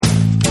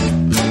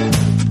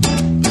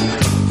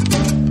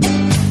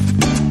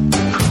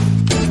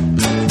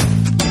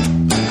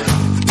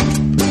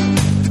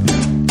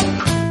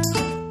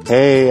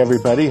Hey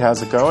everybody,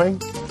 how's it going?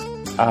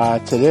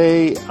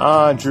 Today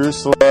on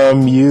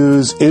Jerusalem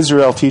Use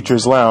Israel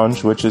Teachers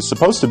Lounge, which is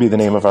supposed to be the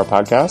name of our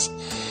podcast,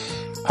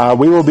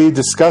 we will be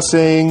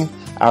discussing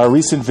our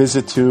recent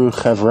visit to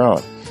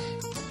Hebron.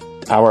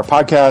 Our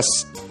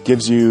podcast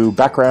gives you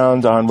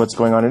background on what's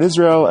going on in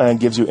Israel and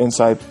gives you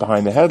insight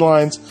behind the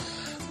headlines.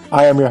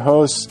 I am your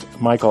host,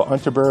 Michael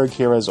Unterberg,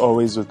 here as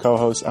always with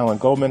co-host Alan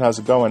Goldman. How's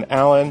it going,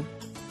 Alan?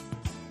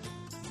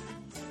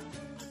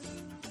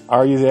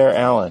 Are you there,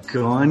 Alan?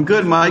 Going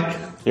good, Mike.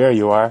 Here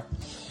you are.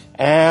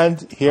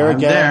 And here I'm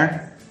again.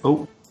 There.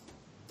 Oh.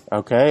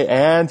 Okay,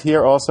 and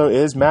here also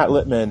is Matt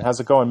Littman.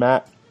 How's it going,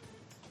 Matt?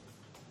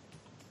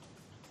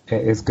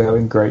 It is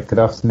going great. Good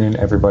afternoon,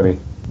 everybody.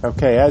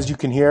 Okay, as you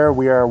can hear,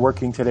 we are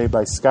working today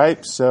by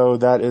Skype, so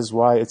that is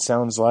why it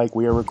sounds like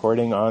we are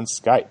recording on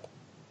Skype.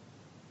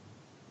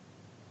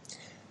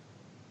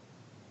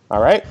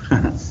 All right?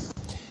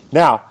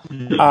 Now,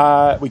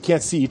 we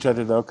can't see each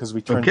other, though, because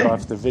we turned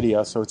off the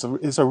video, so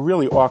it's a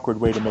really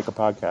awkward way to make a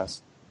podcast.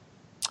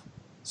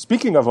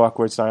 Speaking of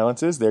awkward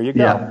silences, there you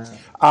go. Yeah,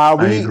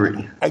 I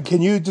agree.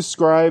 Can you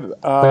describe...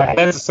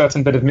 there's a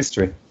certain bit of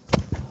mystery.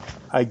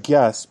 I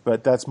guess,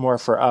 but that's more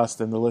for us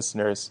than the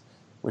listeners,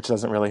 which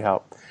doesn't really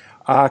help.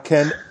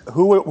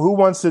 Who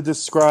wants to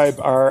describe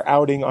our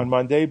outing on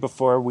Monday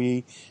before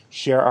we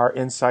share our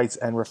insights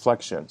and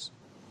reflections?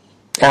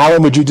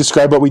 Alan, would you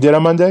describe what we did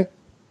on Monday?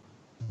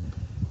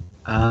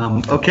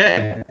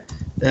 Okay.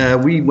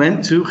 We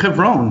went to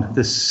Hebron,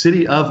 the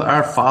city of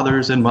our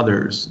fathers and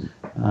mothers.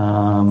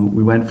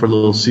 We went for a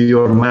little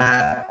Sior.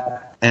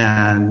 Matt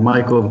and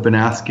Michael have been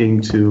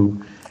asking to,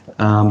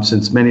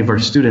 since many of our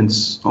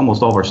students,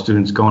 almost all of our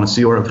students, go on a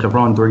Sior of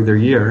Hebron during their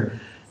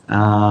year.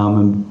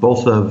 And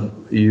both of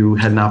you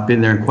had not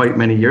been there in quite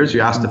many years.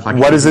 You asked if I could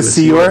do a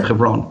Sior of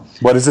Hebron.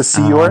 What is a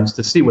Sior?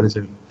 To see what is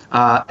it.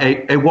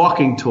 A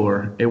walking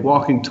tour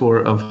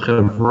of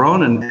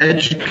Hebron, an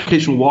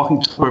educational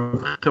walking tour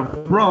of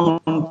Hebron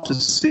to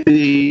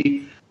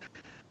see,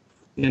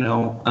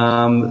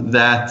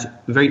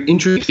 that very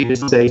interesting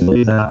state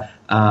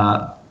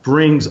that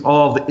brings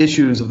all the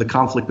issues of the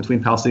conflict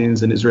between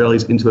Palestinians and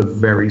Israelis into a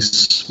very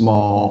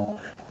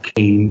small,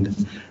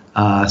 contained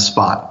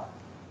spot.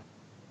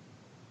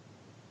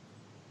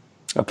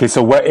 Okay,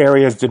 so what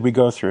areas did we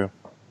go through?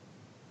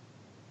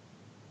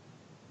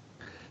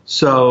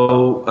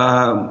 So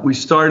we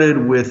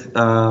started with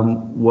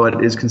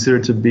what is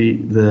considered to be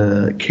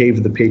the cave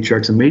of the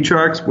patriarchs and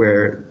matriarchs,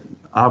 where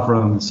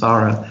Avram,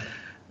 Sarah,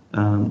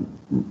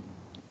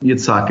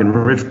 Yitzhak, and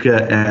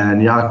Rivka,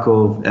 and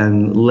Yaakov,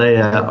 and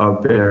Leah are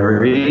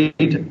buried.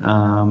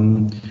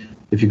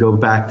 If you go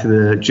back to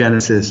the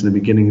Genesis in the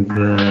beginning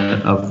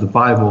of the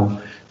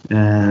Bible,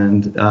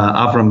 and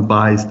Avram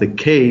buys the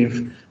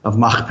cave of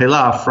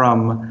Machpelah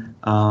from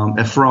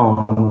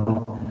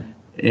Ephron,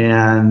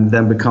 and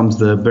then becomes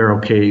the burial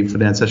cave,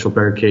 the ancestral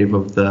burial cave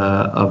of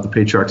the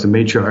patriarchs and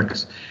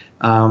matriarchs.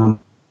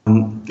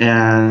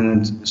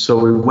 And so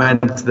we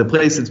went to the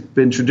place that's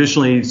been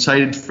traditionally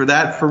cited for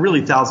that for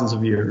really thousands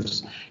of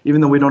years. Even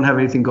though we don't have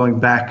anything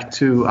going back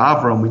to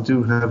Avram, we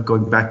do have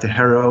going back to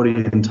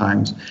Herodian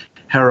times.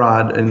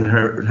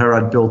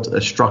 Herod built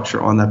a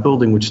structure on that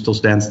building, which still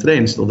stands today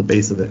and is still the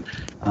base of it.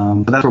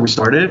 But that's where we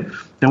started.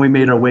 Then we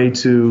made our way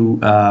to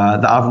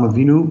the Avram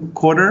Avinu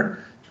quarter,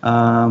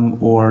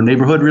 or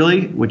neighborhood,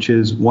 really, which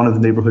is one of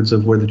the neighborhoods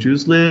of where the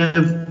Jews live.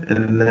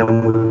 And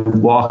then we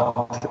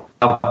walked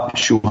up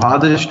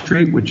Shuhada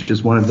Street, which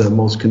is one of the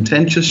most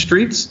contentious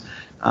streets,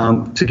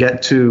 to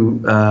get to,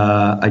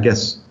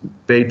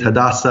 Beit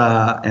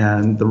Hadassah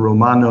and the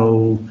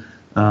Romano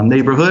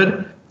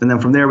neighborhood. And then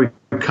from there we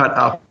cut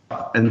up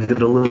and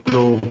did a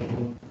little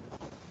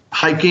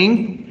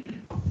hiking,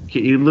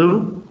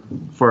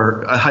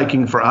 for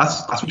hiking for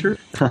us.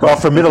 Well,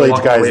 for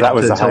middle-aged guys, that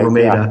was a hike.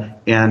 Yeah.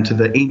 And to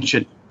the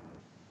ancient,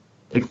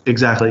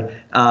 exactly.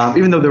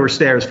 Even though there were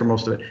stairs for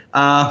most of it,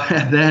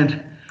 and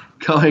then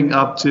going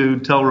up to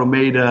Tel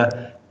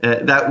Romeda,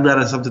 that led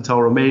us up to Tel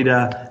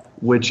Romeda,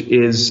 which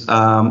is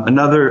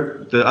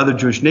the other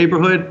Jewish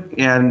neighborhood,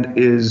 and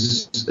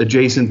is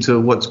adjacent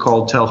to what's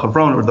called Tel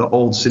Hebron, or the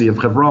old city of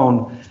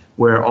Hebron,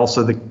 where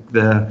also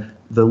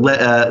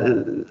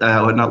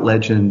not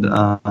legend.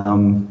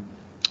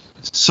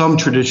 Some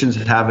traditions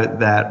have it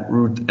that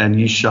Ruth and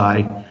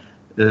Yishai,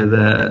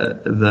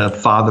 the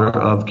father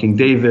of King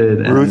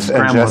David, and his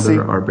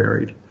grandmother are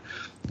buried.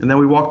 And then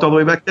we walked all the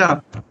way back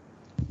down.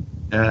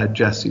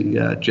 Jess,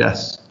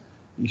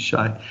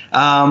 Yishai.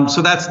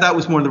 So that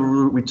was more the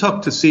route we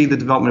took to see the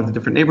development of the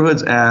different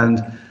neighborhoods.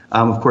 And,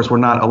 of course, we're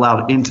not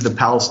allowed into the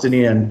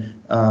Palestinian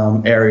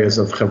areas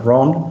of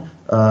Hebron,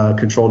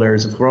 controlled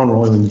areas of Hebron. We're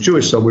only in the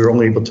Jewish, so we were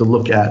only able to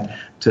look at,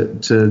 to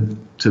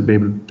be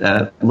able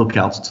to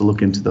lookouts to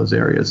look into those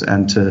areas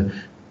and to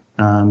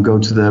go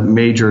to the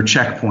major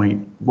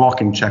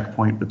walking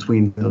checkpoint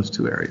between those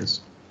two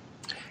areas.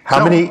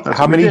 How many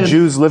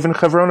Jews live in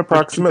Hebron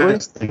approximately?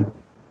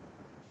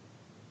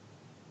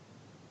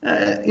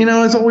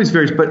 It always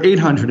varies, but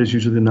 800 is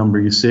usually the number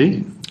you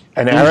see.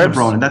 And Arabs?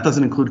 Hebron, and that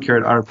doesn't include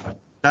Kiryat Arba.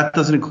 that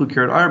doesn't include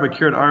Kiryat Arba.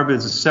 Kiryat Arba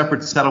is a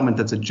separate settlement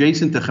that's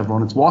adjacent to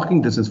Hebron. It's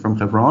walking distance from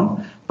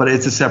Hebron, but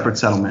it's a separate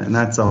settlement, and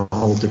that's a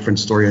whole different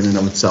story in and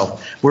of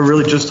itself. We're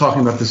really just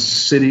talking about the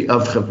city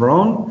of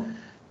Hebron,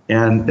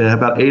 and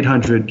about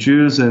 800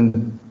 Jews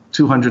and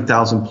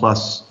 200,000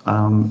 plus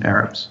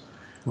Arabs.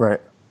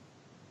 Right.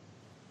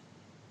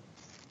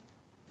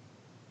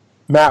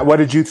 Matt, what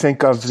did you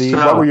think of the?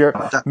 What were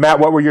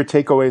your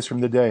takeaways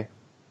from the day?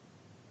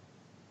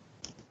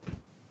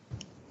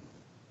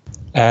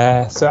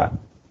 So,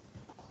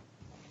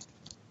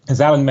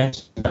 as Alan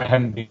mentioned, I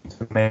hadn't been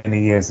for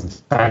many years. In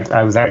fact,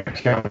 I was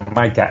actually on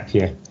my gap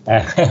year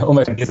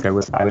almost 10 years ago.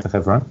 I went to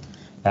Hebron,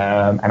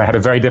 and I had a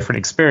very different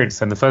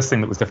experience. And the first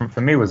thing that was different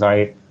for me was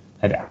I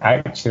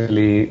had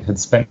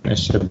spent a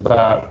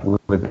Shabbat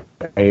with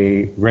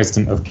a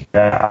resident of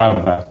Kiryat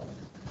Arba,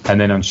 and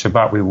then on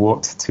Shabbat we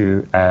walked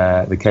to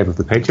the Cave of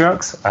the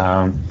Patriarchs,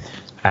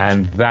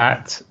 and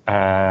that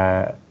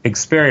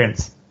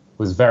experience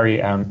was very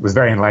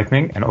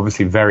enlightening, and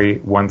obviously very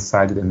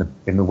one-sided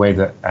in the way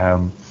that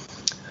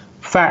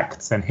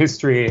facts and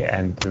history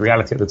and the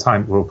reality at the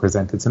time were all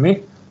presented to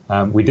me.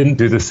 We didn't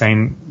do the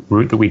same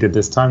route that we did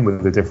this time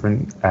with the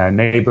different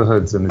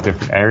neighborhoods and the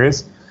different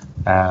areas.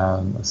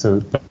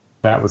 So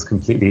that was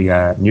completely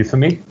new for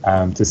me,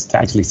 just to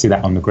actually see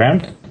that on the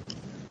ground.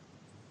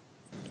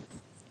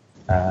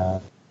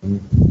 The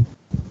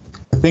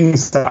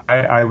things that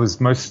I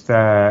was most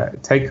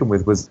taken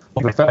with was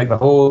I felt like the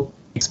whole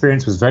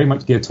experience was very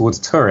much geared towards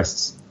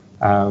tourists,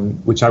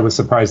 which I was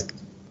surprised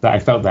that I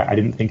felt that. I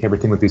didn't think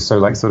everything would be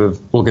so sort of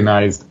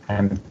organized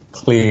and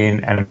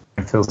clean and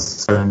feel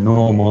so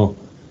normal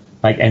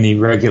like any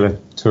regular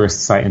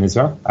tourist site in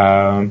Israel.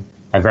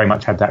 I very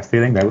much had that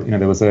feeling.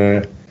 There was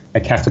a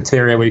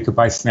cafeteria where you could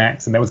buy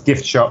snacks, and there was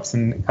gift shops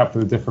in a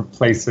couple of different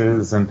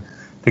places and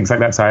things like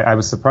that. So I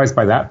was surprised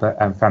by that,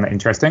 but I found that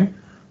interesting.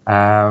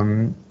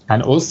 And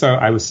also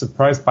I was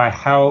surprised by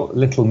how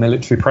little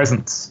military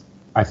presence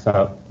I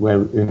felt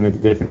in the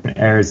different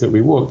areas that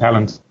we walked.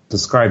 Alan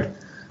described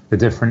the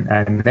different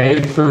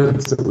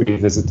neighborhoods that we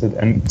visited.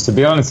 And to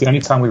be honest, the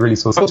only time we really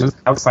saw soldiers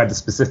outside the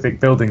specific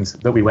buildings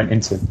that we went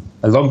into.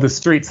 Along the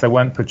streets, there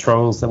weren't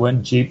patrols, there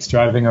weren't jeeps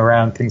driving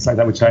around, things like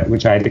that, which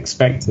I had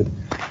expected.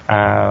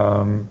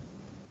 So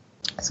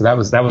that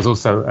was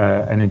also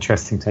an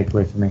interesting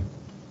takeaway for me.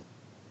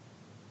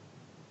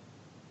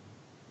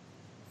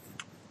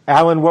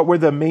 Alan, what were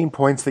the main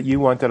points that you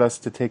wanted us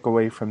to take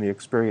away from the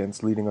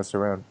experience leading us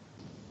around?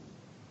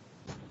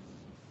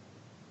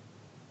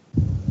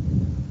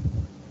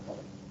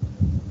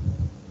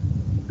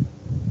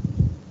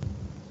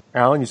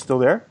 Alan, you still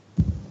there?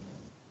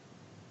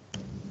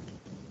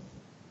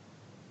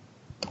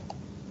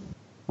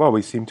 Well,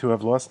 we seem to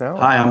have lost now.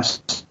 Hi, I'm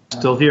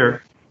still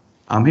here.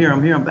 I'm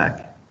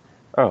back.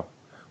 Oh.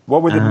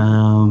 What were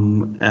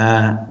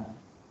the...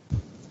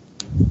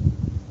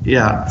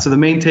 Yeah, so the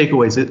main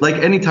takeaways, like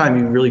anytime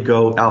you really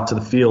go out to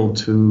the field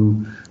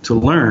to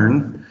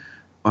learn,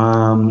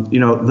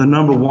 the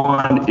number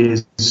one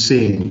is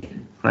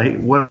seeing, right?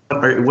 What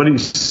are you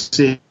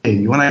seeing?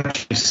 You want to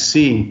actually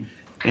see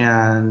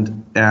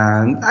and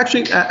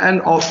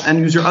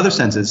use your other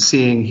senses,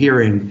 seeing,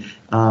 hearing,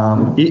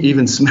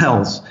 even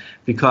smells,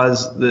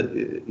 because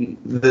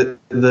the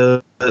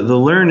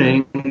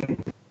learning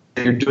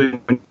that you're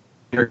doing when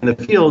you're in the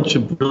field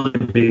should really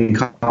be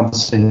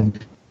encompassing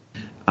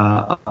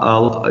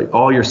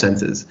all your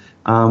senses,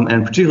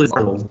 and particularly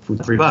for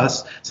the three of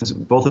us, since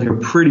both of you are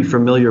pretty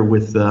familiar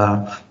with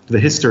the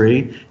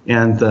history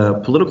and the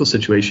political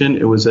situation.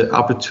 It was an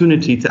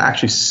opportunity to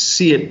actually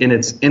see it in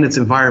its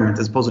environment,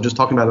 as opposed to just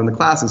talking about it in the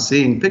class and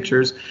seeing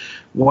pictures.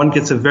 One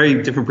gets a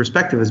very different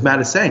perspective, as Matt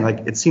is saying.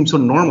 Like, it seemed so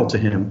normal to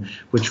him,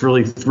 which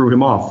really threw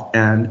him off,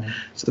 and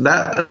so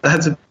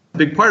that's a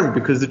big part of it,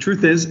 because the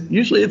truth is,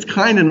 usually it's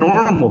kind of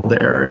normal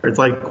there. It's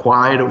like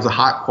quiet. It was a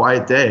hot,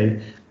 quiet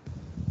day.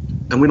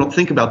 And we don't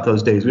think about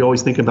those days. We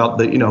always think about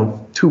the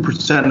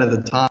 2% of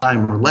the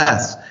time or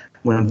less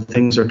when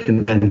things are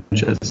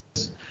contentious.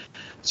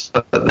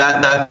 So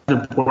that's an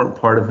important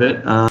part of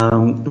it.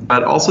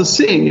 But also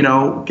seeing,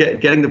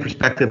 getting the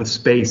perspective of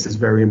space is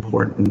very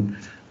important.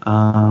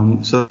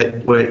 So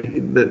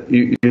that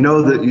you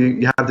know that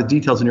you have the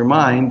details in your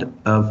mind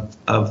of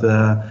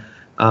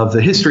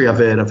the history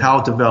of it, of how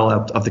it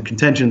developed, of the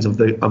contentions, of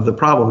the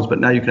problems. But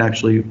now you can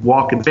actually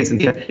walk in space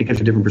and it gives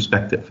you a different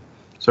perspective.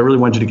 So I really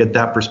wanted you to get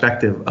that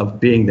perspective of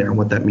being there and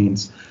what that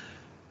means.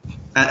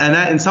 And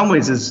that in some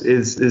ways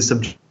is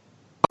subjective.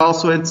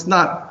 Also, it's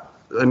not,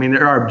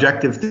 there are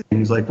objective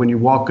things, like when you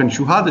walk on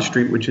Shuhada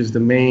Street, which is the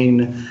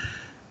main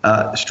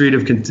street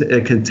of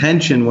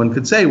contention, one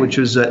could say, which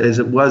was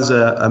it was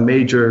a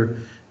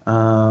major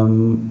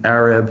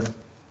Arab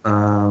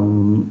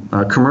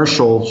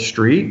commercial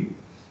street,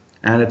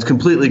 and it's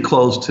completely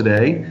closed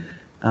today.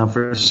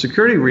 For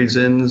security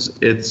reasons,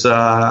 it's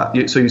so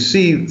you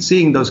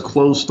seeing those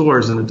closed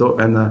stores and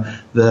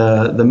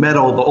the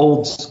metal, the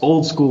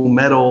old school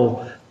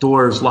metal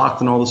doors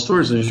locked in all the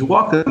stores. As you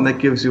walk in, that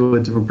gives you a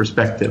different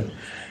perspective,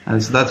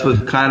 and so that's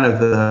what kind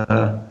of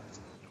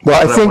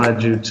I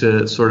wanted you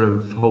to sort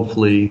of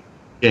hopefully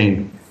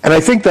gain. And I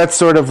think that's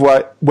sort of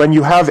what, when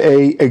you have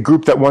a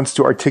group that wants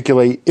to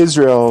articulate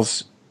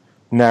Israel's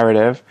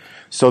narrative,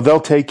 so they'll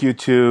take you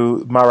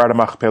to Marat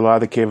Machpelah,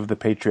 the Cave of the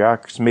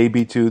Patriarchs,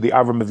 maybe to the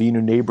Avram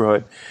Avinu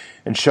neighborhood,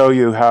 and show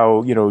you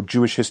how,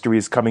 Jewish history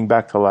is coming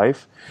back to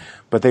life.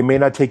 But they may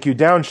not take you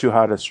down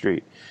Shuhada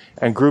Street.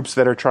 And groups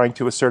that are trying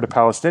to assert a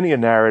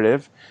Palestinian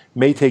narrative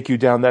may take you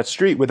down that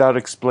street without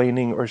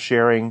explaining or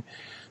sharing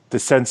the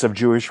sense of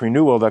Jewish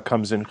renewal that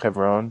comes in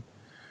Hebron.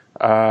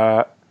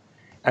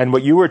 And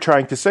what you were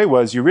trying to say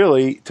was, you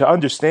really, to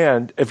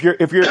understand, if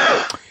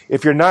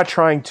you're not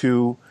trying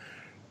to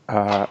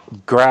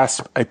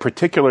grasp a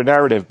particular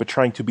narrative, but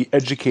trying to be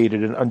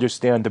educated and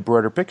understand the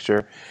broader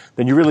picture,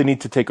 then you really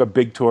need to take a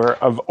big tour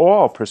of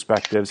all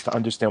perspectives to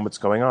understand what's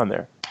going on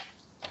there.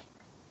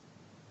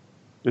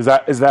 Is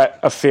that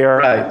a fair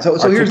right? So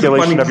here's the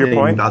funny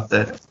thing about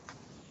that.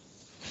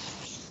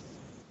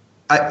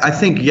 I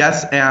think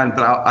yes,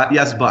 but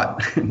yes,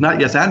 but not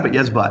yes and, but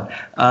yes, but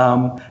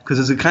because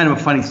it's a kind of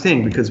a funny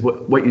thing, because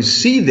what you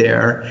see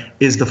there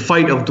is the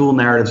fight of dual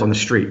narratives on the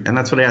street, and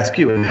that's what I ask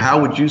you. And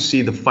how would you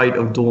see the fight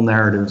of dual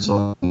narratives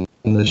on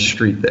the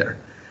street there?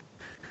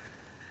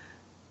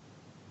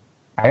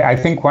 I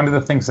think one of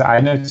the things that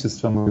I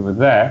noticed when we were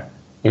there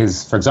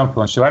is, for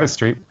example, on Shuhada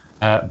Street,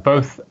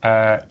 both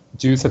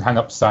Jews had hung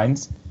up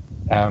signs,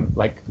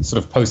 like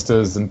sort of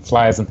posters and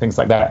flyers and things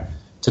like that,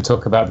 to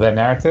talk about their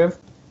narrative.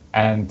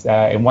 And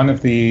in one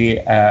of the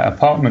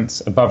apartments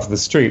above the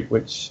street,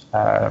 which,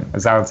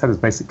 as Alan said, is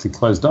basically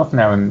closed off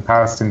now, and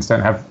Palestinians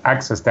don't have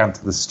access down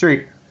to the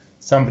street,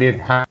 somebody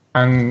had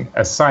hung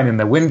a sign in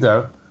their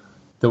window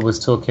that was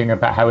talking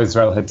about how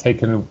Israel had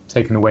taken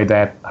away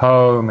their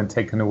home and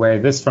taken away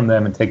this from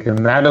them and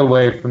taken that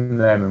away from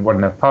them, and what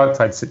an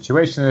apartheid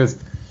situation is.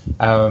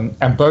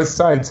 And both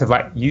sides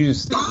have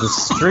used the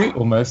street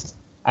almost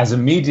as a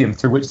medium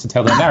through which to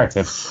tell their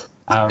narrative.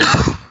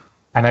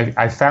 And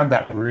I found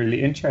that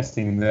really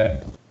interesting,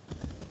 that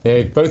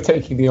they're both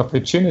taking the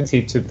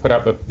opportunity to put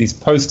up these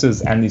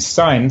posters and these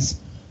signs,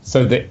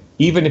 so that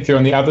even if you're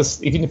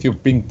even if you're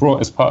being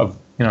brought as part of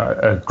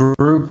a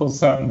group or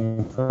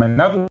something from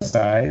another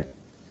side,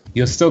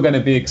 you're still going to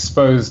be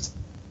exposed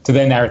to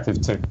their narrative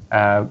too,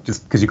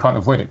 just because you can't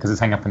avoid it because it's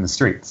hanging up in the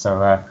street.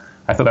 So I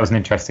thought that was an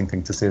interesting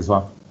thing to see as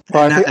well.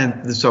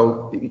 And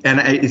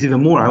it's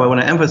even more. I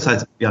want to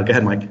emphasize. Yeah, go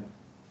ahead, Mike.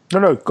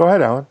 No, go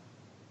ahead, Alan.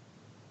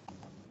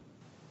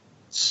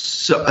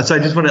 So I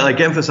just want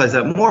to emphasize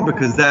that more,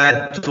 because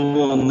that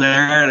dual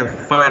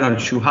narrative fight on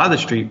Shuhada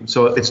Street.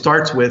 So it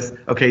starts with,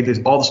 okay,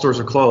 all the stores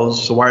are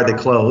closed. So why are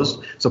they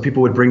closed? So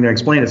people would bring their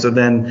explain it. So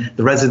then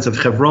the residents of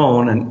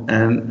Hebron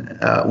and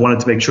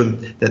wanted to make sure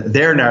that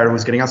their narrative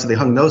was getting out. So they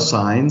hung those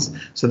signs.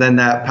 So then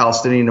that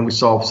Palestinian that we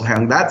saw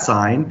hung that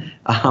sign.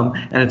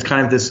 And it's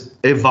kind of this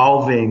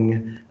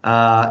evolving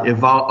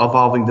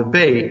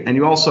debate. And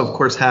you also, of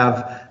course,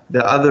 have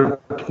the other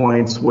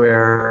points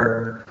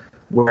where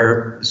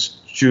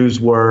Jews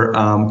were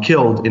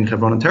killed in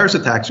Hebron in terrorist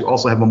attacks. You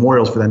also have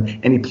memorials for them.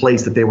 Any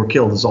place that they were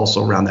killed is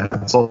also around that.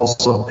 It's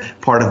also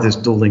part of this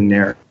dueling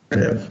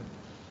narrative.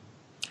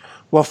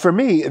 Well, for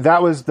me,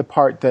 that was the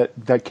part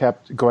that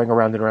kept going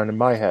around and around in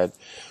my head,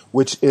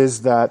 which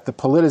is that the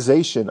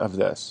politicization of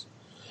this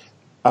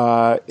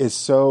is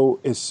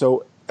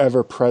so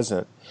ever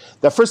present.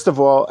 That, first of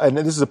all, and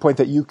this is a point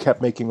that you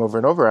kept making over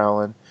and over,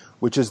 Alan,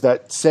 which is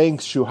that saying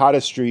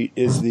Shuhada Street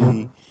is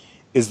the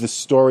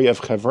story of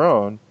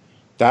Hebron,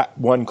 that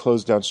one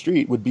closed down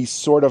street, would be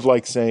sort of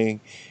like saying,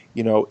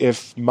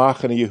 if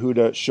Machane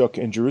Yehuda Shuk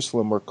in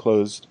Jerusalem were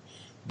closed,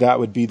 that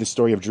would be the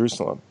story of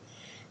Jerusalem.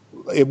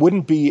 It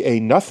wouldn't be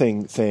a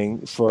nothing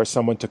thing for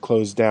someone to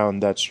close down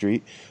that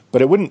street,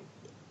 but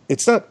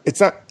it's not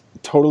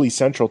totally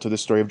central to the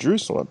story of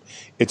Jerusalem.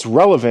 It's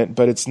relevant,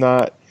 but it's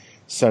not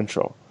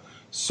central.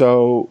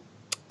 So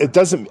it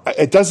doesn't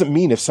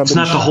mean if somebody... It's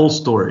not the whole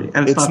story.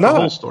 And it's not the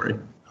whole story.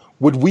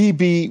 Would we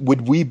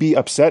be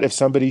upset if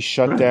somebody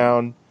shut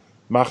down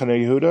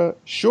Machane Yehuda?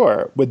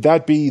 Sure. Would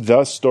that be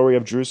the story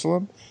of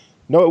Jerusalem?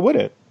 No, it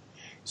wouldn't.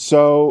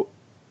 So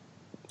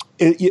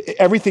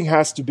everything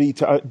has to be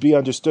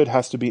understood,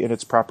 has to be in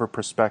its proper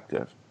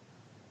perspective.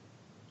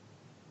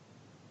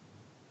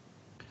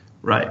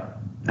 Right.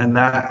 And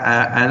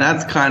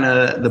that's kind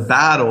of the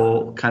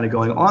battle kind of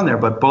going on there.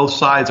 But both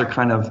sides are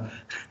kind of,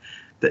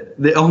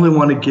 they only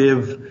want to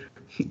give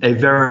a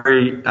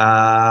very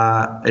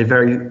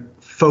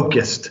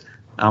focused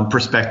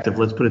perspective.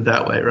 Let's put it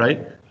that way,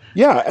 right?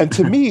 Yeah, and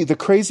to me, the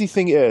crazy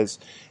thing is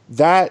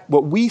that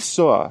what we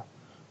saw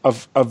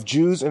of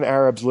Jews and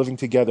Arabs living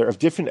together, of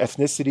different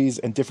ethnicities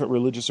and different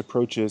religious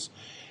approaches,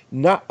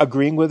 not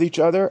agreeing with each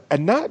other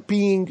and not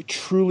being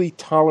truly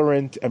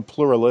tolerant and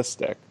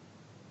pluralistic,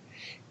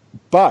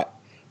 but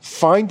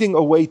finding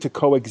a way to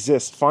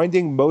coexist,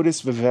 finding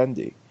modus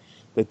vivendi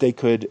that they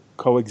could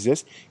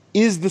coexist,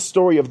 is the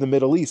story of the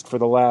Middle East for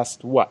the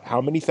last,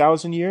 how many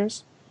thousand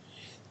years?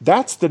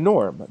 That's the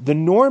norm. The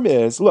norm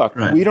is, look,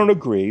 right, we don't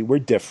agree. We're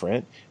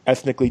different,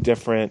 ethnically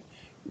different,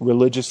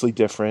 religiously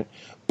different.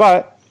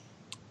 But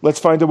Let's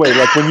find a way.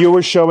 Like when you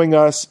were showing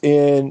us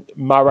in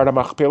Ma'arat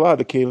HaMachpelah,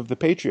 the cave of the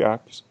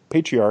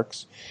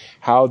patriarchs,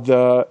 how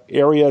the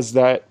areas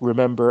that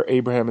remember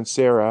Abraham and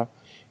Sarah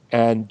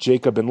and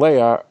Jacob and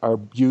Leah are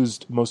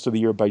used most of the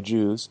year by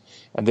Jews,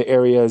 and the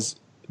areas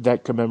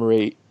that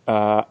commemorate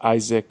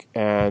Isaac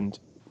and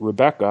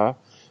Rebecca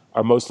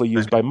are mostly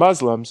used by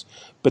Muslims.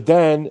 But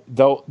then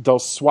they'll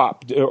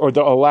swap, or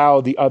they'll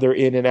allow the other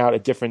in and out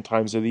at different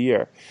times of the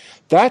year.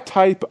 That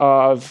type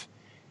of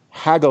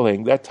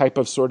haggling, that type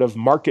of sort of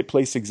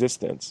marketplace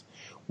existence,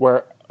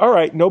 where all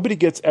right, nobody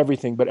gets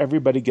everything, but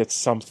everybody gets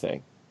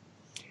something,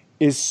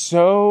 is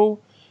so.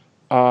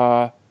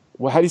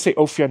 Well, how do you say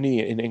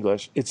ofyani in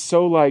English? It's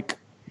so like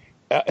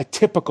a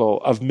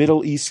typical of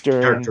Middle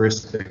Eastern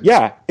characteristic.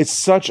 Yeah, it's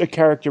such a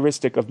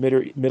characteristic of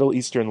Middle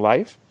Eastern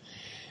life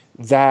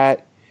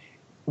that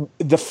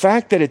the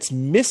fact that it's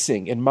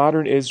missing in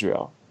modern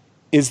Israel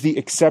is the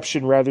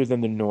exception rather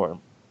than the norm.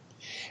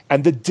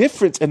 And the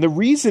difference and the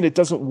reason it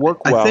doesn't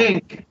work well.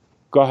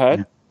 Go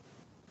ahead.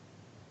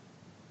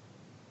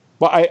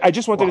 Well, I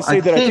just wanted to say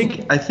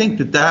I think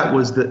that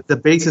was the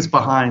basis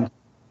behind.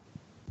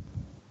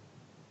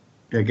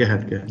 Yeah, go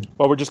ahead.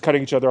 Well, we're just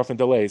cutting each other off in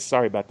delays.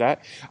 Sorry about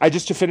that.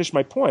 Just to finish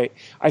my point,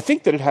 I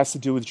think that it has to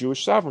do with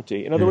Jewish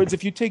sovereignty. In other words,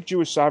 if you take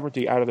Jewish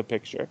sovereignty out of the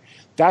picture,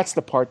 that's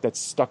the part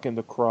that's stuck in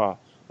the craw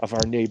of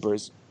our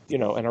neighbors,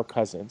 and our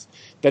cousins.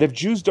 That if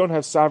Jews don't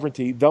have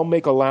sovereignty, they'll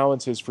make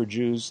allowances for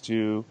Jews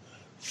to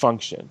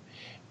function.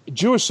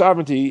 Jewish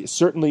sovereignty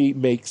certainly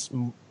makes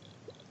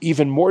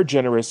even more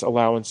generous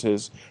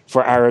allowances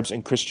for Arabs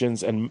and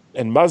Christians and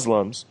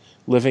Muslims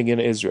living in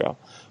Israel.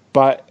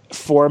 But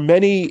for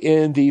many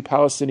in the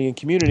Palestinian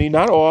community,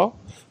 not all,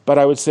 but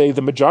I would say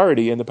the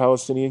majority in the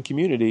Palestinian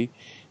community,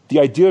 the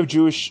idea of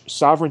Jewish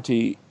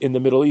sovereignty in the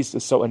Middle East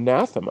is so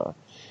anathema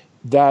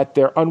that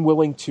they're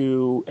unwilling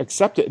to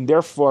accept it, and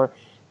therefore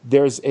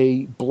there's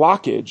a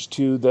blockage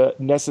to the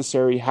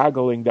necessary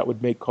haggling that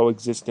would make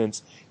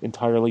coexistence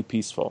entirely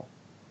peaceful.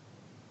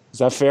 Is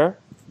that fair?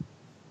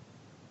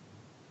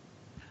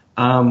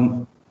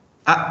 I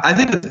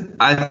think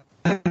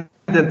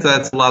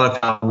that's a lot of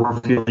how we're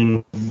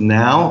feeling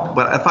now.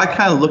 But if I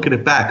kind of look at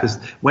it back, because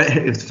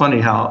it's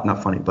funny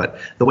not funny, but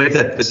the way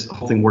that this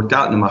whole thing worked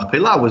out in the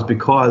Machpelah was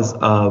because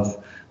of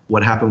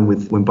what happened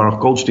when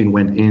Baruch Goldstein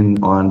went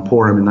in on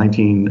Purim in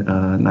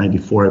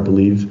 1994, I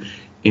believe,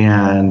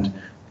 and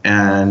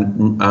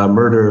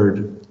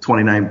murdered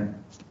 29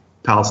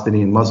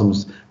 Palestinian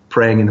Muslims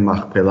praying in the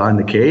Machpelah in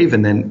the cave,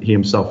 and then he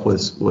himself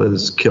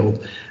was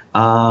killed.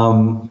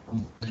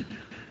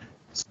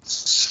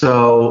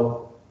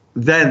 So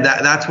then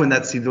that's when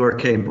that Siddur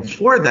came.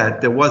 Before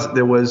that, there was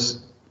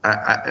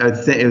I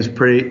think it was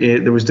pretty.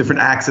 There was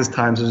different access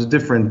times. There was a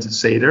different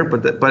Seder,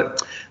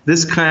 but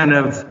this kind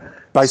of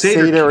by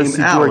Seder came Siddur,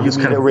 out. This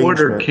kind of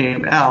order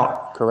came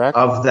out correct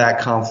of that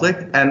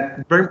conflict,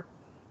 and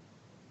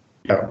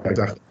yeah,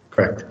 exactly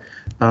correct.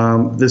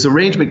 This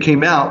arrangement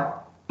came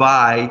out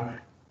by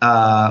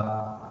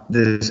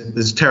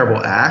this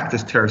terrible act,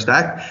 this terrorist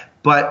act,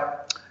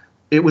 but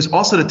it was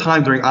also the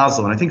time during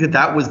Oslo, and I think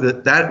that is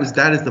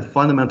the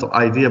fundamental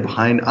idea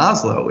behind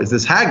Oslo, is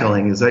this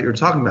haggling, is that you're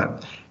talking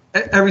about.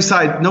 Every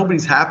side,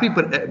 nobody's happy,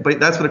 but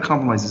that's what a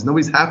compromise is.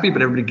 Nobody's happy,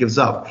 but everybody gives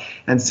up.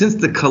 And since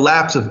the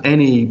collapse of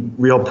any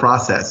real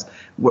process,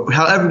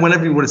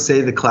 whenever you want to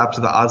say the collapse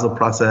of the Oslo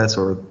process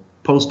or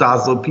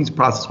post-Oslo peace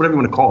process, whatever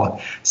you want to call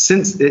it,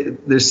 since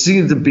there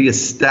seems to be a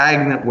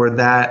stagnant where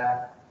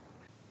that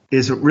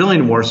isn't really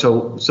anymore.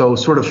 So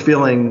sort of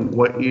feeling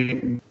what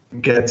you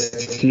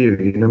gets to you.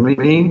 You know what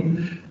I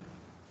mean?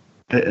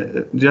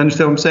 Do you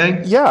understand what I'm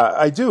saying? Yeah,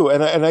 I do.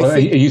 And I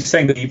think, are you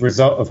saying that the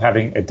result of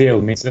having a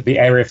deal means that the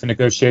area for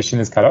negotiation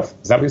is cut off?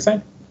 Is that what you're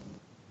saying?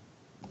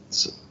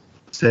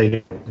 Sorry.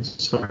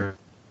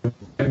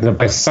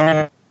 By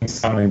signing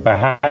something, by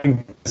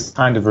having this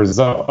kind of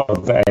result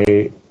of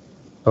a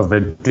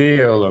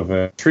deal, of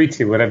a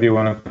treaty, whatever you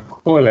want to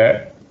call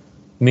it,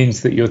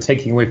 means that you're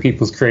taking away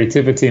people's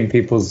creativity and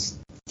people's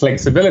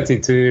flexibility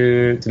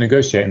to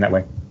negotiate in that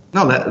way.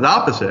 No, the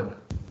opposite.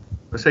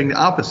 We're saying the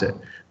opposite.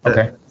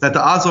 Okay. That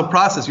the Oslo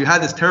process, you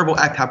had this terrible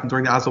act happen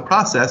during the Oslo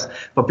process,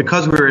 but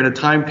because we were in a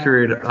time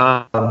period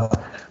of,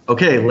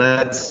 okay,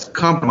 let's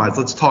compromise,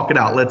 let's talk it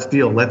out, let's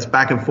deal, let's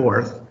back and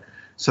forth.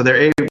 So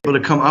they're able to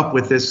come up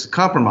with this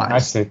compromise. I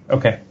see.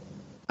 Okay.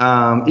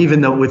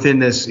 Even though within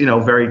this,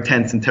 very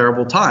tense and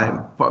terrible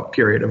time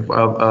period of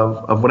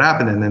what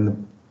happened, and then the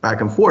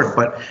back and forth.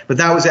 But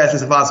that was the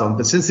essence of Oslo.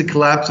 But since the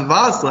collapse of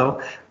Oslo,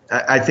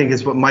 I think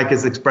is what Mike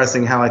is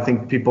expressing, how I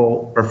think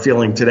people are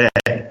feeling today.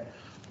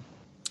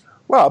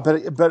 Well,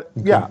 but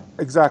yeah,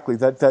 exactly.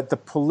 That the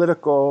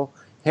political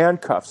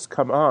handcuffs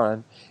come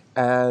on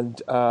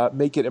and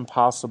make it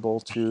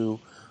impossible to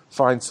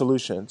find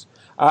solutions.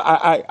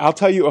 I'll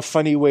tell you a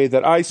funny way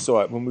that I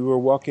saw it when we were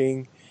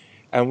walking,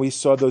 and we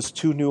saw those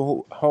two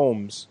new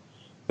homes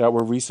that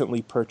were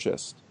recently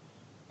purchased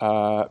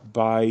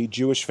by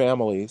Jewish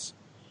families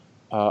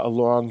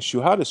along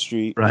Shuhada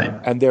Street, right?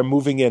 And they're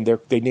moving in.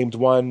 They named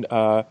one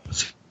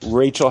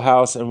Rachel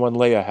House and one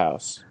Leah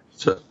House.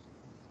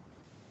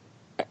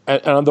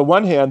 And on the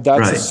one hand,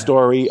 that's a Right.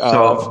 story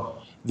of So,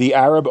 the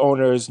Arab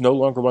owners no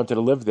longer wanted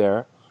to live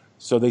there,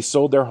 so they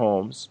sold their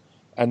homes,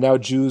 and now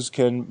Jews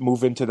can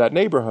move into that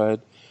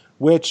neighborhood,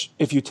 which,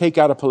 if you take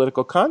out a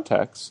political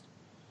context,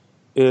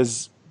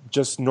 is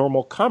just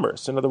normal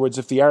commerce. In other words,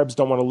 if the Arabs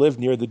don't want to live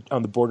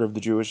on the border of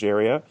the Jewish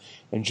area,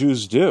 and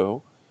Jews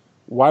do,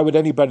 why would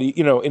anybody,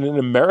 in an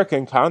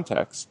American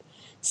context,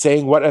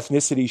 saying what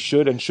ethnicity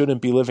should and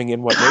shouldn't be living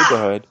in what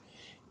neighborhood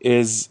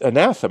is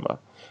anathema?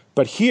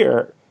 But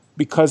here,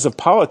 because of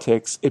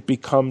politics, it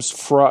becomes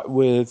fraught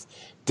with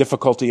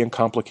difficulty and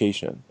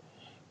complication.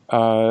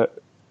 And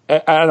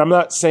I'm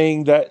not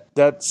saying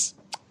that's.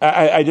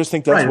 I just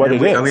think that's what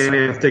it is. I mean,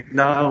 if they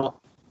acknowledge.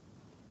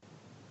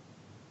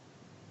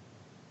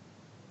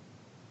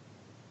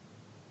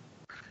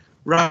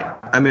 Right.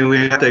 I mean, we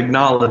have to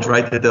acknowledge,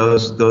 right, that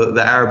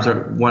the Arabs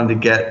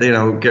wanted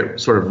to get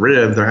sort of rid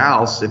of their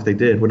house if they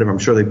did, whatever. I'm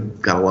sure they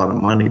got a lot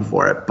of money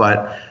for it,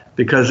 but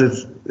because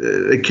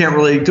it can't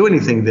really do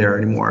anything there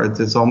anymore.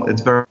 It's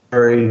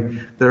very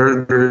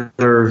their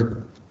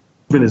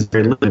movement is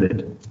very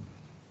limited.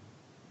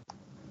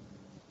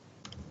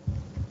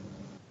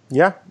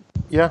 Yeah,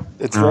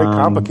 it's very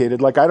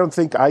complicated. Like, I don't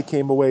think I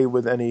came away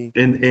with any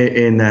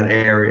in that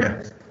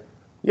area.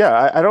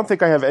 Yeah, I don't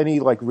think I have any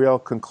real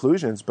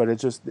conclusions, but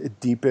it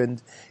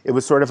deepened. It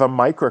was sort of a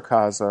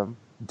microcosm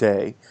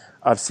day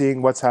of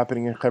seeing what's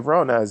happening in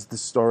Hebron as the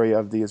story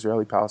of the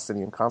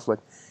Israeli-Palestinian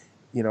conflict.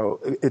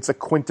 It's a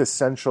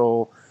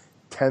quintessential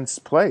tense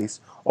place.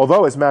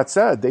 Although, as Matt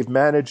said, they've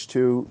managed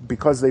to,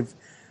 because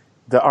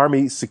the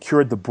army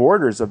secured the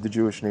borders of the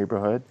Jewish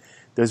neighborhood,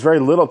 there's very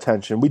little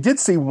tension. We did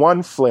see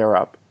one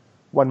flare-up,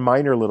 one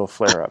minor little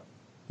flare-up.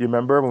 You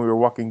remember when we were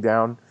walking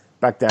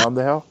back down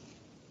the hill?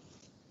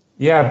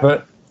 Yeah,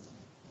 but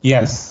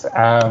yes,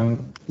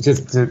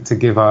 just to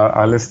give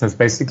our listeners,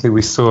 basically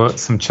we saw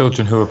some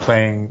children who were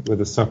playing with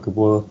a soccer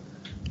ball.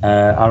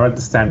 Our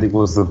understanding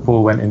was the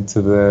ball went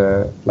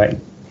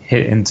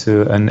hit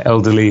into an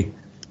elderly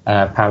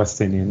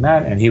Palestinian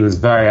man, and he was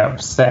very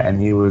upset, and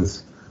he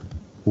was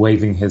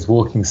waving his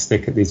walking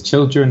stick at these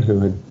children who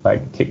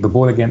had kicked the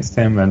ball against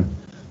him, and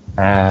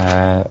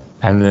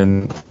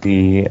then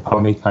the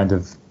army kind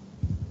of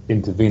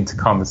intervened to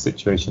calm the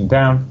situation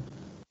down.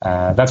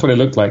 That's what it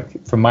looked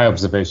like from my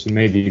observation.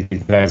 Maybe you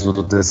guys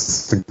will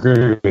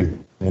disagree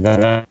with me.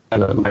 That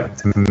looked like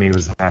to me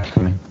was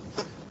happening.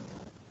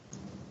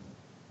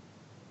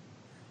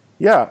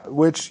 Yeah,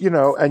 which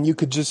and you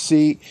could just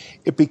see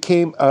it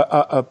became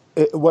what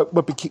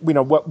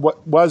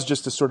was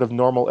just a sort of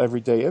normal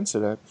everyday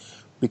incident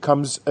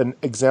becomes an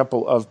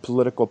example of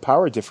political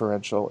power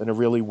differential in a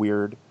really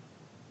weird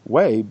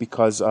way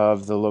because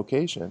of the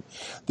location.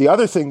 The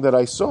other thing that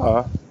I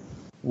saw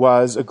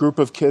was a group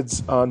of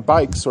kids on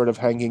bikes sort of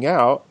hanging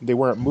out. They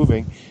weren't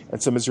moving,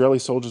 and some Israeli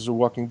soldiers were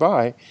walking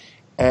by,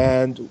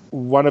 and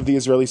one of the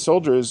Israeli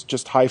soldiers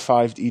just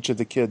high-fived each of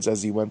the kids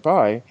as he went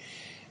by,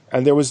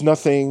 and there was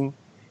nothing,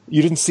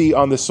 you didn't see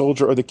on the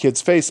soldier or the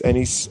kid's face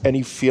any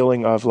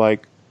feeling of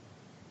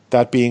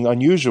that being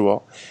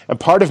unusual. And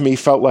part of me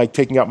felt like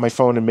taking out my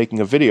phone and making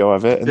a video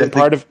of it, and then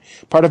part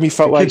of me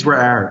felt like kids were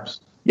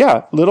Arabs.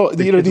 Yeah,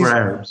 Kids were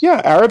Arabs. Yeah,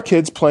 Arab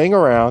kids playing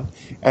around,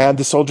 and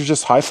the soldier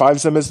just high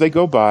fives them as they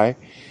go by,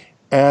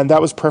 and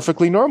that was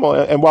perfectly normal.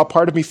 And while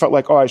part of me felt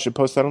like, I should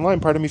post that online,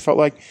 part of me felt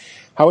like,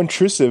 how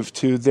intrusive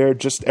to their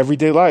just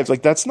everyday lives.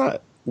 That's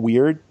not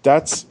weird.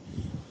 That's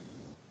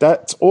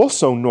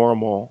also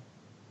normal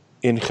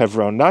in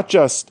Hebron, not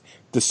just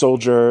the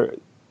soldier.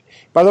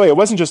 By the way, it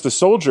wasn't just the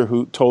soldier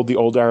who told the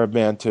old Arab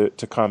man to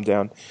calm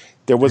down.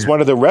 There was one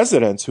of the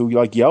residents who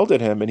yelled at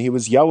him, and he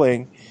was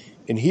yelling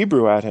in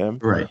Hebrew at him.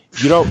 Right.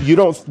 You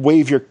don't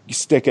wave your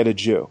stick at a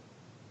Jew.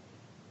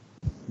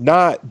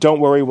 Not, don't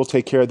worry, we'll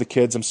take care of the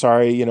kids. I'm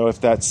sorry,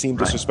 if that seemed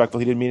disrespectful,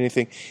 he didn't mean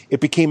anything.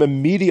 It became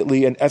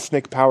immediately an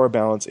ethnic power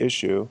balance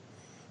issue.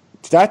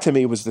 That to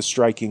me was the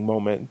striking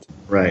moment.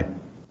 Right.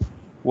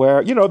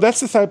 Where,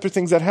 that's the type of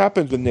things that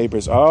happen with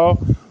neighbors. Oh,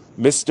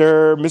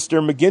 Mr.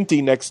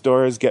 McGinty next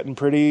door is getting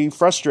pretty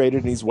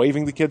frustrated and he's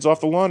waving the kids off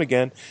the lawn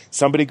again.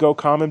 Somebody go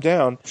calm him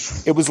down.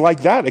 It was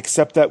like that,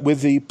 except that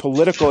with the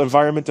political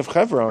environment of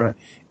Hebron,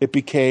 it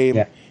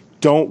became,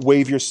 don't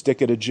wave your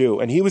stick at a Jew.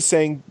 And he was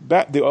saying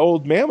back, the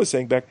old man was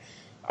saying back,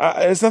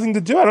 it has nothing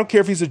to do. I don't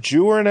care if he's a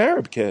Jew or an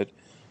Arab kid.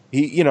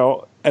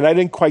 And I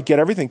didn't quite get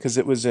everything because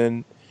it was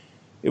in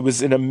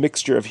a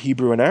mixture of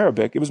Hebrew and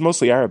Arabic. It was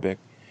mostly Arabic.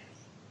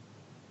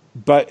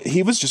 But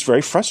he was just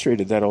very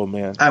frustrated, that old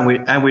man. And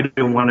we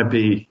didn't want to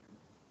be,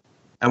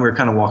 and we were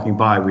kind of walking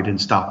by. We didn't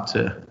stop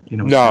to,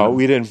 No,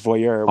 we didn't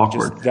voyeur.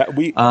 Awkward.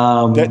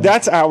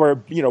 That's our,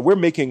 we're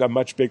making a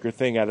much bigger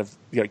thing out of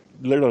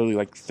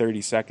literally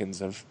 30 seconds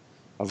of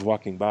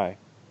walking by.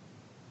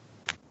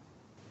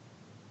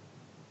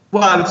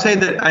 Well, I would say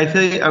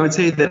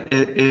that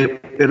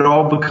it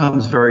all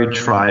becomes very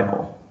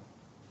tribal,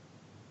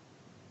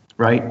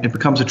 right? It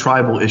becomes a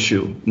tribal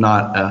issue,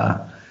 not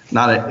an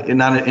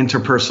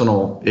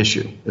interpersonal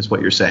issue, is what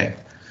you're saying.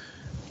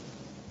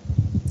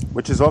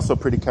 Which is also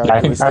pretty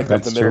characteristic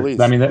of the Middle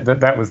East. I mean,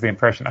 that was the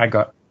impression I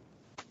got.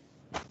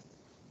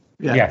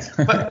 Yeah. Yes.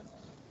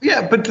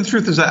 But the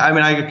truth is, I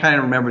mean, I kind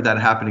of remember that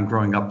happening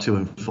growing up too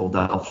in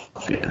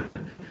Philadelphia.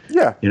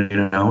 Yeah. You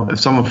know, if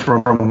someone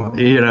from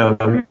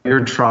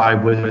your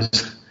tribe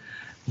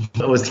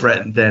was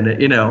threatened, then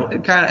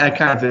it kind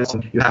of is.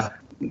 You have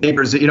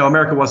neighbors.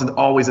 America wasn't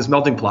always this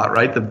melting pot,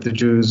 right? The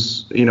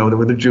Jews, there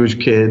were the Jewish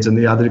kids and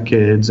the other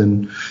kids,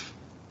 and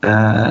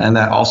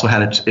that also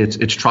had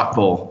its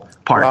truckful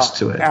parts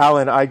to it.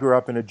 Alan, I grew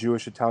up in a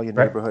Jewish Italian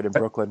neighborhood in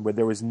Brooklyn where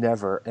there was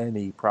never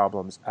any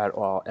problems at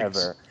all,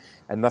 ever.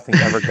 And nothing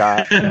ever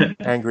got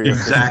angry or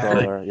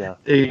physical.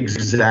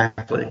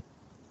 Exactly.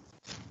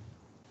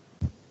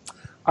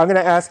 I'm going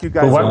to ask you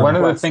guys. But one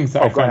of the things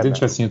that I find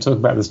interesting, you talk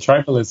about this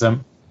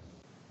tribalism,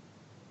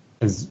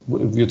 is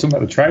you're talking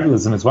about the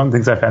tribalism. Is one of the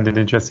things I found it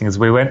interesting is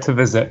we went to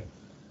visit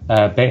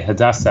Beit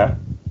Hadassah,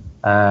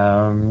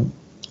 and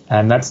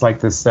that's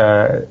like this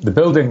the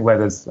building where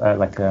there's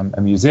like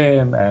a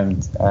museum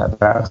and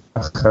about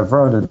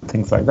Hebron and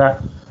things like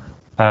that.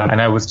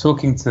 And I was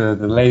talking to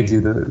the lady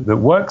that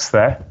works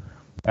there.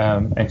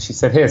 And she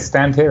said, "Here,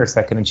 stand here a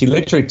second." And she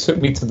literally took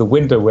me to the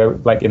window where,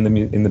 like, in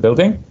the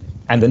building,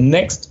 and the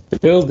next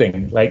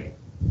building, like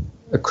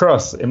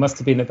across, it must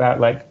have been about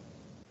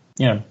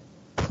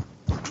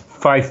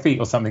 5 feet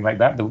or something like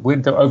that. The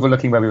window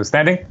overlooking where we were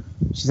standing.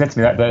 She said to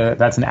me that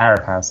that's an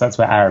Arab house. That's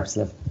where Arabs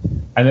live,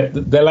 and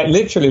they're like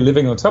literally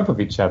living on top of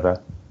each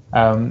other.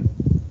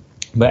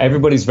 But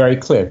everybody's very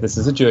clear. This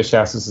is a Jewish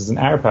house. This is an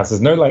Arab house.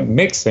 There's no like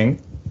mixing,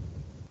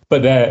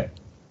 but they're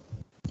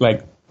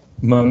like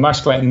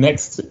much like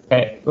next,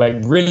 like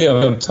really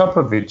on top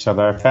of each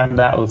other. I found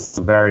that was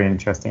very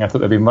interesting. I thought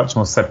there'd be much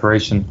more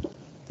separation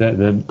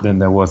than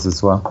there was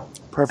as well.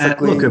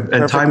 Perfectly. Look,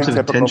 at times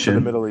of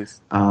tension,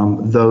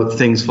 though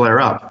things flare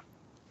up.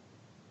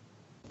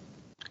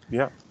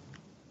 Yeah.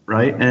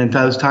 Right, and at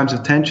those times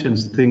of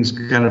tensions, things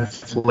kind of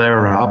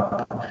flare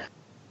up.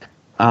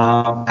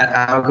 And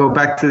I'll go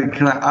back to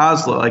kind of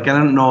Oslo. Like, I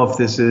don't know if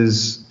this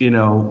is,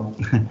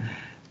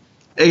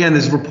 Again,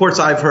 there's reports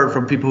I've heard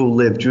from people who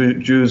live,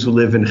 Jews who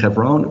live in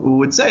Hebron, who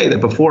would say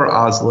that before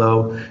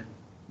Oslo,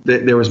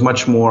 there was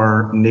much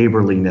more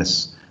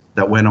neighborliness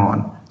that went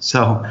on.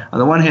 So on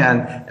the one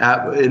hand,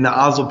 in the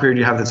Oslo period,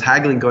 you have this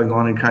haggling going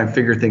on and kind of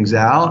figure things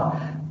out.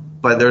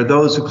 But there are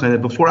those who claim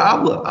that before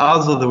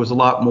Oslo, there was a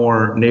lot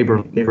more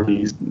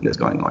neighborliness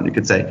going on. You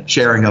could say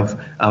sharing of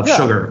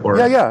sugar or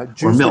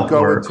Jews milk would go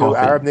or into coffee.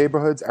 Arab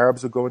neighborhoods.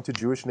 Arabs would go into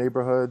Jewish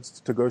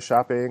neighborhoods to go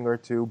shopping or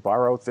to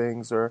borrow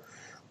things, or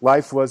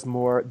life was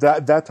more,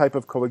 that type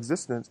of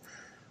coexistence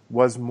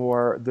was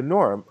more the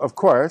norm. Of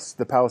course,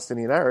 the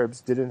Palestinian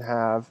Arabs didn't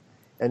have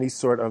any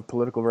sort of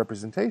political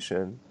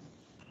representation.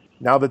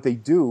 Now that they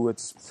do,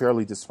 it's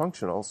fairly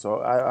dysfunctional.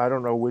 So I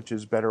don't know which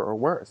is better or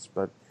worse,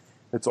 but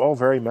it's all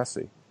very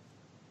messy.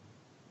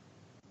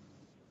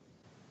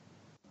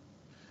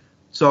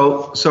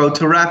 So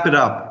to wrap it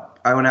up,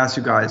 I want to ask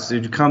you guys, how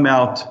did you come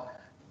out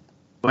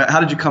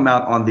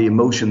on the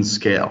emotion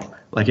scale?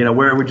 Like,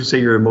 where would you say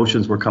your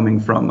emotions were coming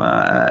from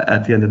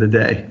at the end of the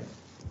day?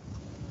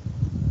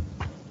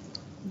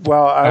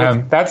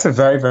 Well, that's a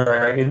very,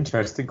 very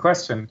interesting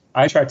question.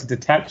 I tried to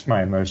detach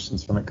my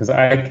emotions from it because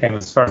I came,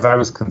 as far as I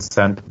was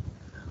concerned,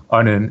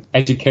 on an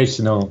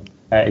educational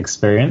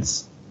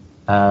experience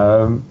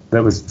that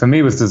was, for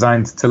me, was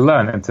designed to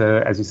learn and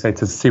to, as you say,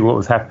 to see what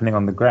was happening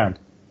on the ground.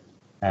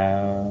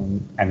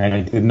 And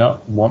I did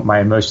not want my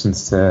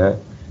emotions to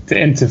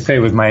interfere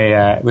with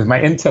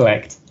my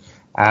intellect.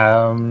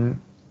 And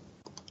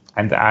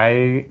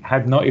I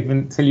had not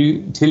even till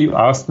you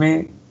asked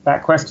me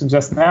that question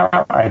just now.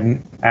 I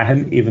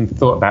hadn't even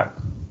thought about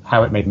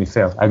how it made me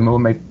feel. I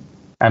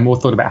more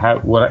thought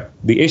about what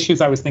the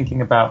issues I was thinking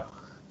about,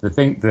 the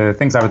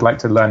things I would like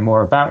to learn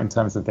more about in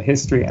terms of the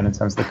history and in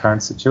terms of the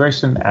current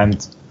situation.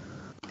 And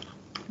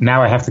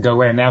now I have to go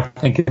away and now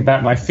think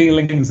about my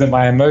feelings and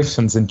my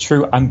emotions in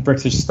true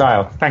un-British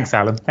style. Thanks,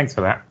 Alan. Thanks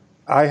for that.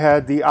 I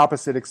had the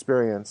opposite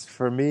experience.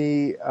 For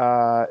me,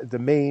 the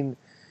main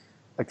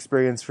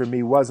experience for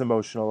me was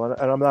emotional,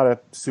 and I'm not a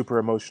super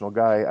emotional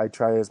guy. I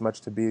try as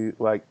much to be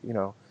like,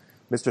 Mr.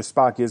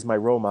 Spock is my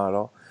role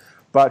model.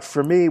 But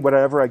for me,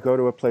 whenever I go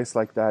to a place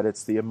like that,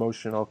 it's the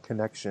emotional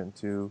connection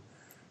to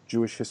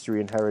Jewish history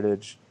and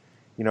heritage,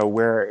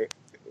 where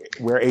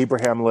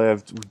Abraham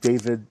lived,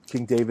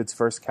 King David's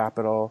first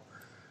capital,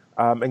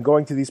 and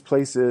going to these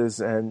places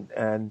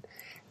and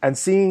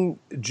seeing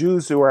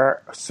Jews who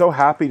are so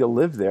happy to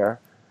live there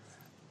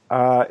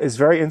is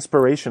very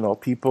inspirational.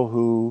 People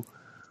who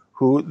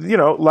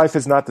life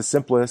is not the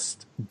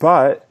simplest,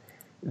 but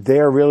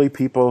they're really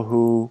people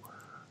who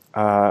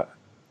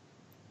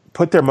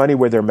put their money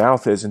where their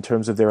mouth is in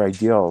terms of their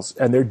ideals,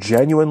 and they're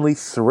genuinely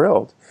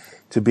thrilled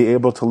to be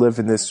able to live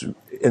in this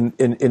in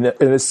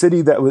a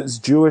city that was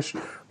Jewish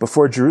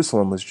before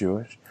Jerusalem was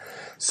Jewish.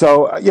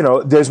 So,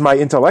 there's my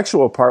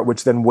intellectual part,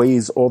 which then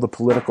weighs all the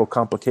political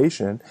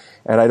complication.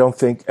 And I don't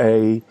think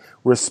a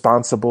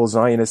responsible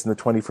Zionist in the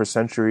 21st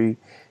century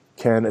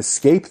can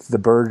escape the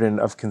burden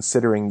of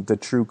considering the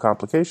true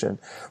complication.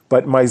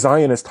 But my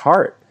Zionist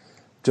heart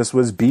just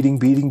was beating,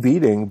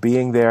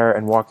 being there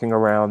and walking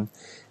around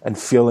and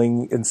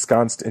feeling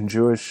ensconced in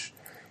Jewish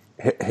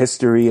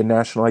history and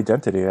national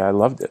identity. I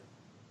loved it.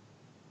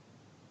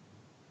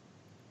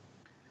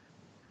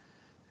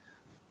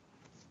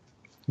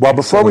 Well,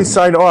 before we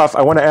sign off,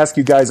 I want to ask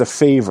you guys a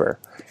favor,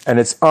 and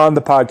it's on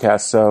the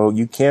podcast, so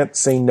you can't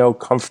say no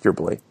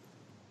comfortably.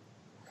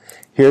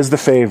 Here's the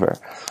favor.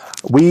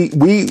 We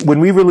when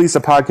we release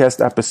a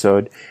podcast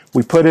episode,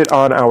 we put it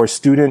on our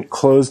student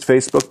closed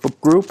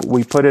Facebook group.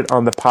 We put it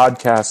on the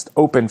podcast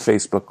open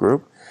Facebook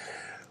group.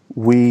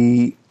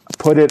 We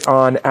put it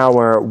on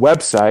our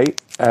website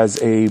as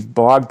a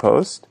blog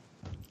post.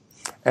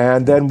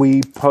 And then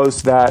we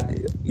post that,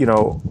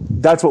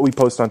 that's what we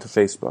post onto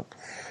Facebook.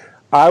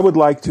 I would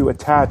like to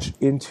attach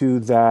into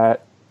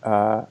that.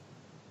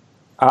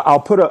 I'll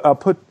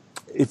put.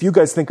 If you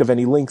guys think of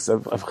any links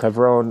of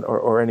Hebron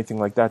or anything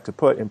like that to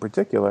put in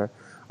particular,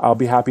 I'll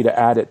be happy to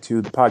add it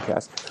to the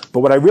podcast. But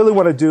what I really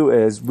want to do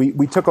is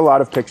we took a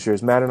lot of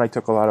pictures. Matt and I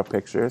took a lot of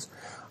pictures.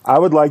 I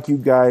would like you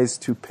guys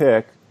to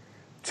pick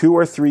 2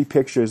 or 3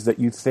 pictures that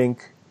you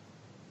think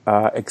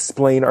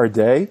explain our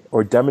day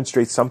or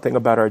demonstrate something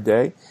about our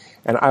day,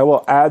 and I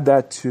will add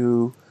that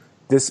to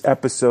this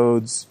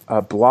episode's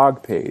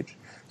blog page.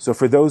 So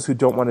for those who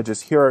don't want to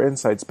just hear our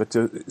insights, but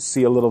to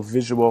see a little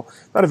visual,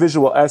 not a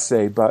visual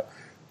essay, but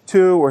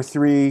 2 or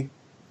 3,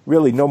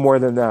 really no more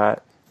than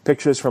that,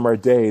 pictures from our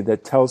day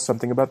that tells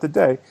something about the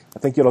day, I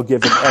think it'll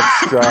give an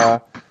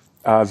extra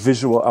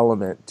visual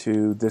element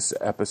to this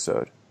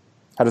episode.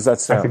 How does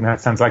that sound? I think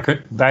that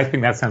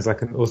sounds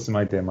like an awesome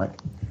idea, Mike.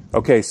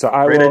 Okay, so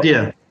Great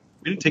idea.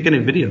 We didn't take any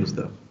videos,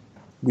 though.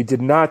 We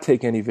did not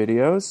take any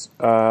videos.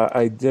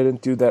 I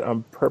didn't do that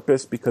on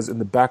purpose because in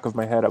the back of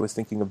my head I was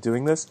thinking of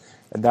doing this,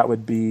 and that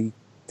would be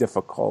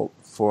difficult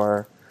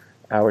for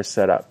our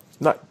setup.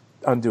 Not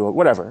undoable,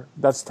 whatever.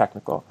 That's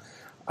technical.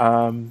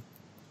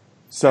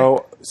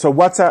 So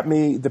WhatsApp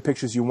me the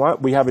pictures you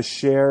want. We have a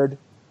shared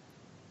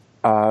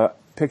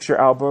picture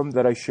album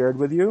that I shared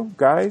with you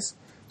guys.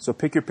 So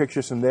pick your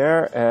pictures from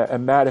there.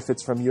 And Matt, if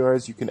it's from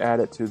yours, you can add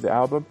it to the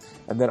album,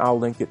 and then I'll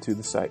link it to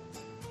the site.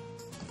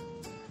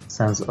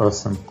 Sounds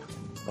awesome.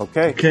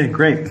 Okay,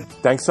 great.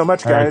 Thanks so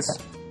much, guys.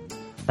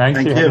 Thank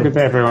you. Have a good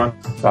day, everyone.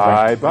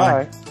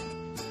 Bye.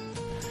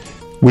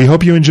 We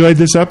hope you enjoyed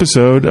this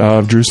episode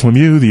of Jerusalem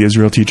U, the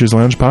Israel Teachers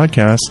Lounge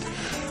podcast.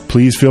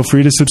 Please feel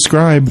free to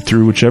subscribe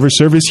through whichever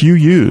service you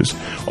use.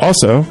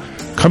 Also,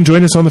 come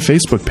join us on the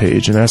Facebook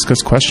page and ask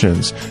us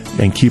questions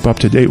and keep up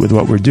to date with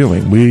what we're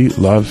doing. We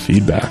love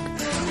feedback.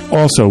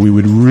 Also, we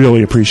would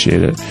really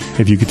appreciate it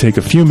if you could take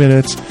a few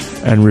minutes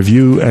and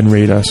review and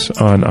rate us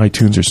on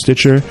iTunes or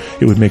Stitcher.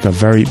 It would make a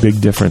very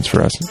big difference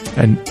for us,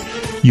 and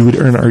you would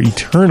earn our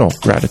eternal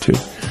gratitude.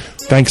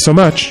 Thanks so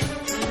much.